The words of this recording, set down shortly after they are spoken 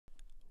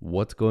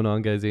What's going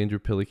on, guys? Andrew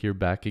Piluk here,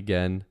 back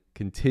again,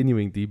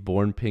 continuing the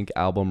BLACKPINK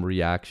album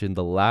reaction.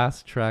 The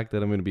last track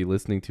that I'm going to be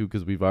listening to,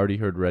 because we've already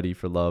heard Ready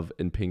for Love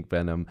and Pink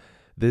Venom.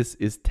 This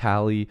is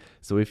Tally.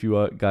 So if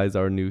you guys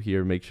are new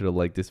here, make sure to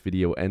like this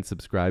video and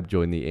subscribe.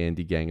 Join the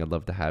Andy gang. I'd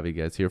love to have you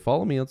guys here.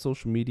 Follow me on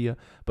social media,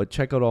 but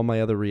check out all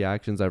my other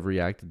reactions. I've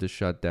reacted to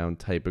Shut Down,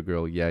 Type of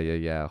Girl,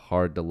 Yeah,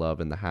 Hard to Love,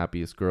 and The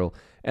Happiest Girl.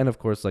 And of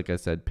course, like I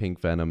said, Pink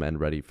Venom and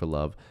Ready for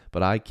Love.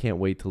 But I can't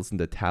wait to listen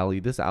to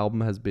Tally. This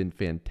album has been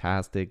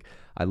fantastic.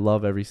 I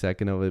love every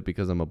second of it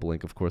because I'm a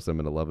Blink. Of course, I'm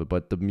going to love it.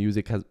 But the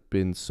music has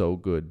been so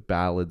good.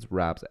 Ballads,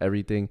 raps,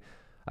 everything.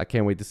 I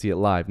can't wait to see it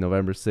live.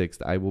 November 6th.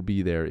 I will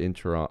be there in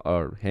Toronto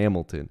or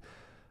Hamilton.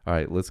 All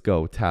right, let's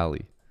go.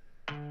 Tally.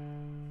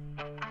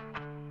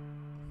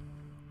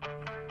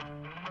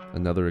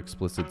 Another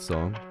explicit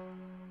song.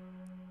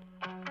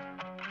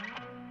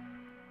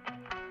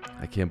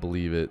 I can't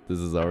believe it. This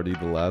is already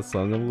the last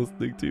song I'm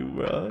listening to,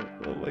 bro.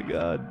 Oh my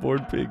god.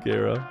 BLACKPINK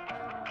era.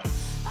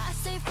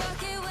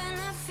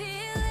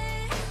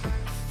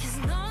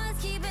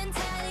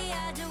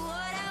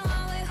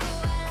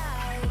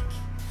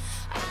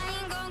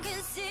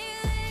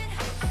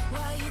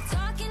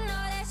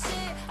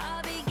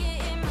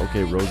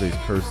 Okay, Rose's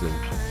cursing.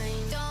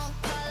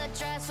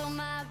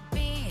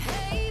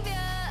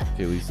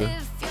 Okay, Lisa.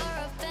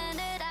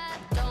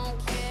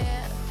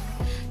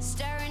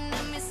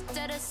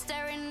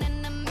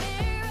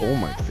 Oh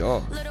my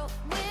god.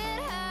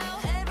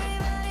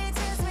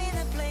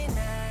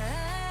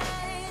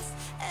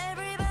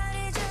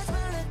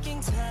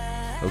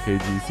 Okay,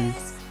 Jisoo.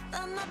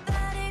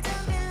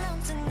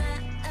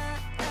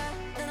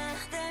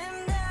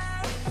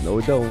 No,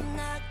 it don't.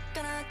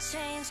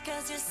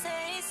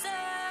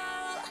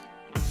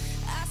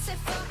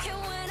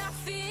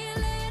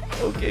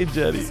 Okay,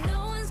 Jenny.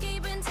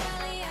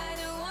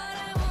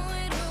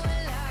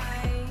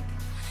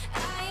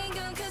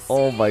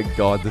 Oh my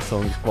god, this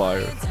song's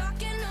fire.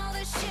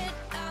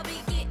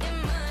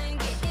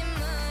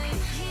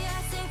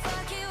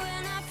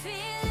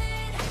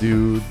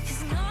 Dude,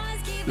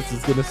 this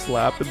is gonna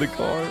slap in the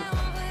car.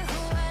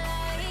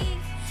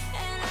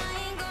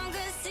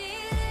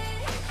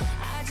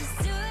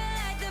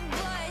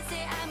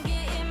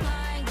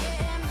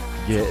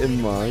 Get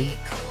in mine.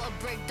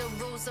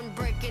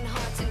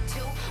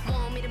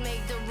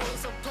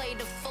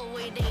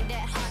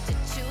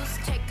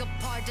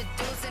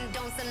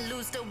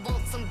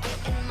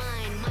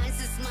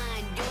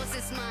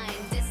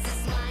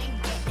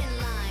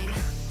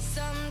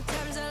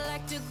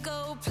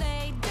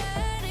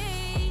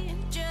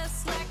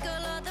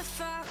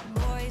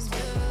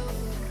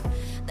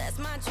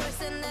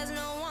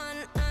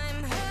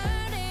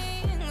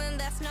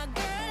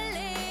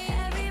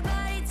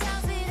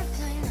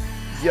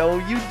 Yo,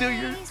 you do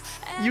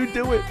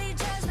it.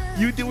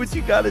 You do what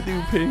you gotta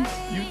do, Pink.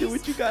 You do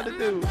what you gotta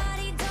do.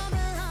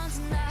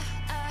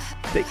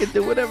 They can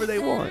do whatever they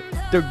want.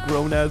 They're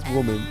grown-ass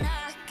women.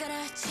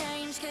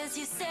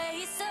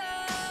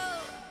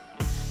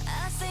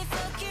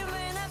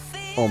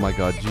 Oh my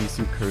god,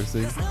 Jisoo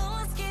cursing.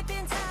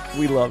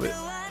 We love it.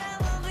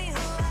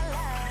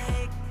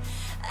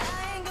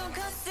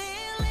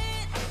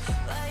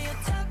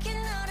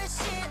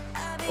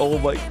 Oh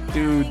my,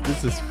 dude,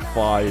 this is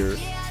fire.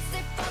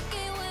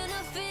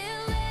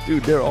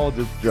 Dude, they're all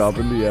just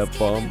dropping the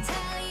F-bomb.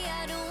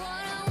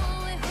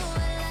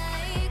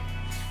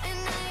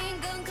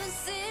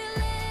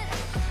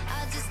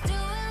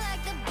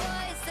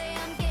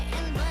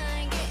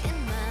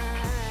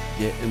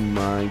 Get in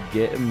mine,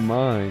 get in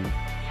mine.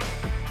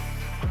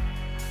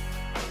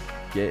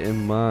 Get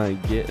in mine,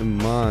 get in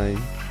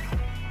mine.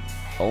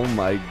 Oh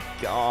my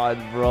god,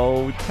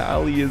 bro.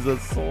 Tally is a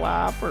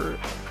slapper.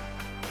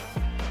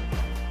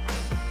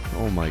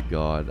 Oh my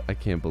god. I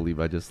can't believe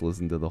I just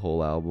listened to the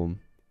whole album.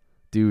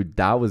 Dude,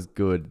 that was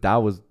good.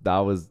 That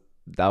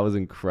was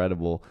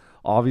incredible.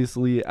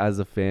 Obviously, as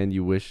a fan,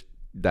 you wish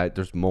that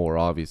there's more,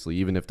 obviously.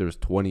 Even if there's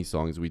 20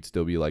 songs, we'd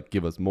still be like,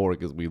 give us more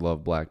because we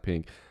love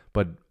BLACKPINK.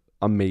 But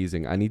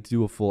amazing. I need to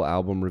do a full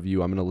album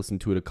review. I'm going to listen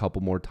to it a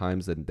couple more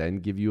times and then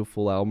give you a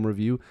full album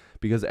review,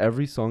 because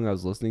every song I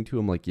was listening to,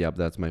 I'm like, yep,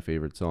 that's my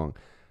favorite song.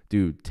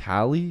 Dude,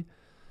 Tally,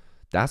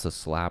 that's a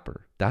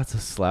slapper. That's a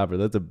slapper.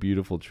 That's a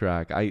beautiful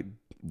track.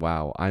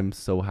 Wow, I'm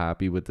so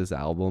happy with this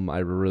album. I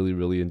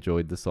really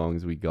enjoyed the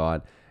songs we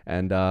got.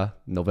 And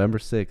November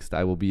 6th,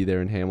 I will be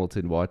there in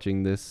Hamilton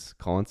watching this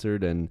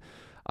concert, and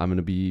I'm going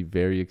to be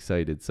very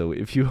excited. So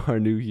if you are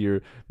new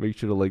here, make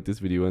sure to like this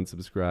video and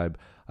subscribe.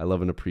 I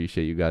love and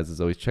appreciate you guys as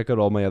always. Check out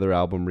all my other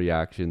album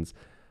reactions.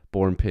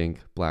 BLACKPINK,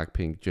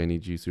 BLACKPINK, Jenny,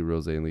 Jisoo,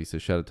 Rose, and Lisa.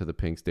 Shout out to the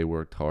Pinks. They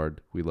worked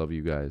hard. We love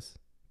you guys.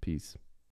 Peace.